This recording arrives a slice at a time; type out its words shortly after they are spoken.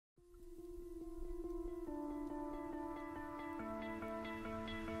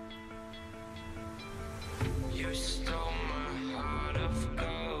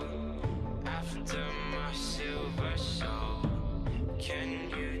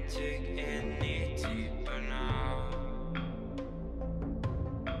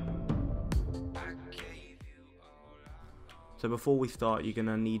So before we start, you're going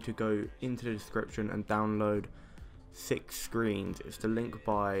to need to go into the description and download 6 screens. It's the link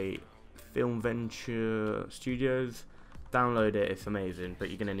by Film Venture Studios. Download it, it's amazing,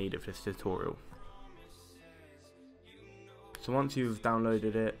 but you're going to need it for this tutorial. So once you've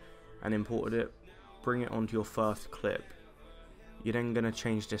downloaded it and imported it, bring it onto your first clip. You're then going to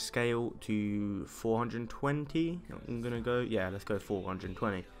change the scale to 420. I'm going to go, yeah, let's go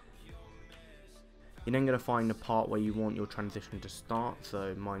 420. You're then going to find the part where you want your transition to start.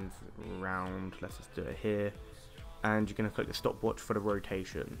 So mine's round, let's just do it here. And you're going to click the stopwatch for the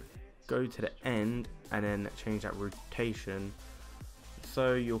rotation. Go to the end and then change that rotation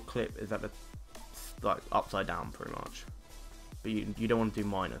so your clip is at the upside down pretty much. But you don't want to do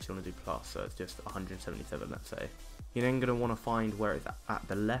minus, you want to do plus, so it's just 177, let's say. You're then going to want to find where it's at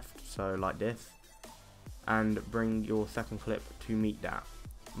the left, so like this, and bring your second clip to meet that,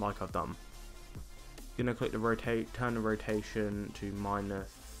 like I've done. You're going to click the rotate, turn the rotation to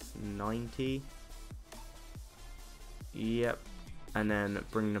minus 90. Yep, and then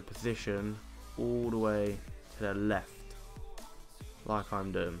bring the position all the way to the left, like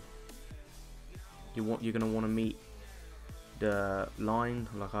I'm doing. You're going to want to meet the line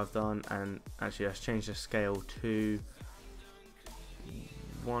like I've done, and actually let's change the scale to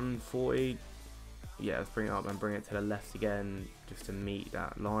 140. Yeah, let's bring it up and bring it to the left again just to meet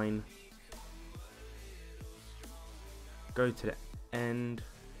that line. Go to the end.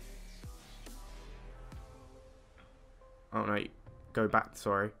 Oh no, go back,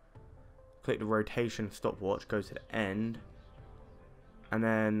 sorry. Click the rotation stopwatch, go to the end, and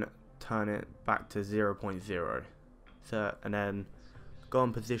then turn it back to 0.0. So, and then go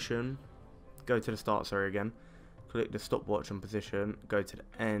on position, go to the start, sorry again, click the stopwatch on position, go to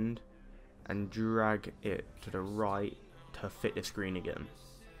the end, and drag it to the right to fit the screen again,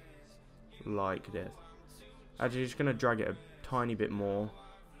 like this. Actually, just going to drag it a tiny bit more.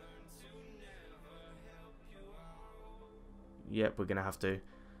 Yep, we're going to have to.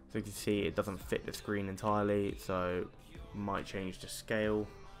 So you can see it doesn't fit the screen entirely, so might change the scale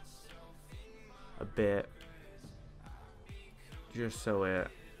a bit, just so it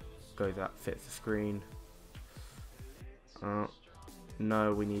goes that fits the screen.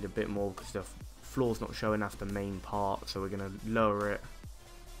 No, we need a bit more because the floor's not showing. That's the main part, so we're gonna lower it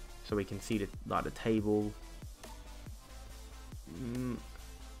so we can see the table.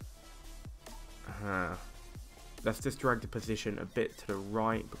 Let's just drag the position a bit to the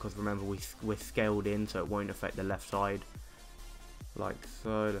right because remember we're scaled in, so it won't affect the left side. Like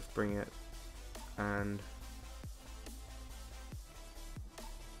so. Let's bring it and.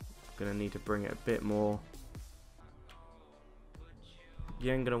 Gonna need to bring it a bit more.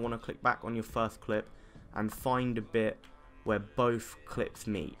 You're then gonna want to click back on your first clip and find a bit where both clips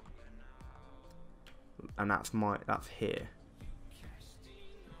meet, and that's here.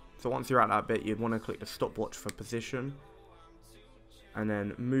 So once you're at that bit, you'd want to click the stopwatch for position, and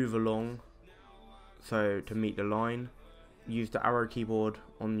then move along. So to meet the line, use the arrow keyboard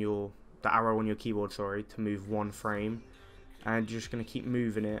on your keyboard, sorry, to move one frame, and you're just gonna keep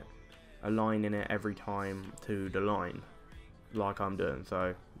moving it, aligning it every time to the line like I'm doing.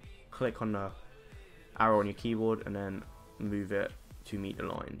 So click on the arrow on your keyboard and then move it to meet the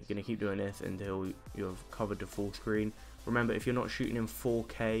line. You're going to keep doing this until you've covered the full screen. Remember, if you're not shooting in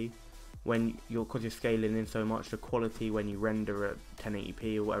 4K, because you're scaling in so much, the quality when you render at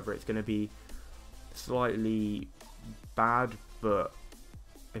 1080p or whatever, it's going to be slightly bad, but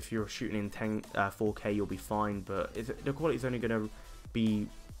if you're shooting in 4K you'll be fine, but the quality is only going to be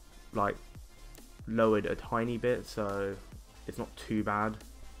like lowered a tiny bit, so it's not too bad,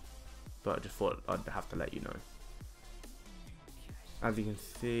 but I just thought I'd have to let you know. As you can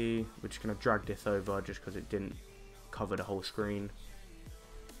see, we're just going to drag this over just because it didn't cover the whole screen.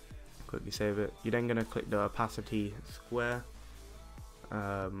 Quickly save it. You're then going to click the opacity square,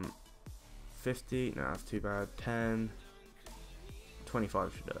 50, no that's too bad, 10,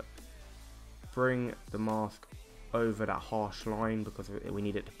 25 should do it. Bring the mask over that harsh line because we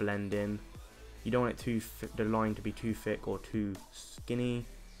need it to blend in. You don't want it the line to be too thick or too skinny.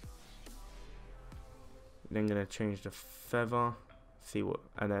 Then gonna change the feather,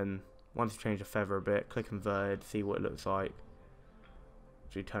 and then once you change the feather a bit, click inverted, see what it looks like.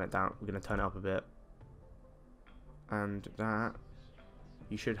 So you turn it down. We're gonna turn it up a bit, and that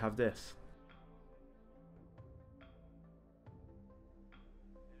you should have this.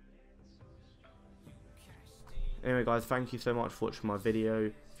 Anyway guys, thank you so much for watching my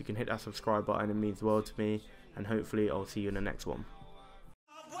video. If you can hit that subscribe button, it means the world to me, and hopefully I'll see you in the next one.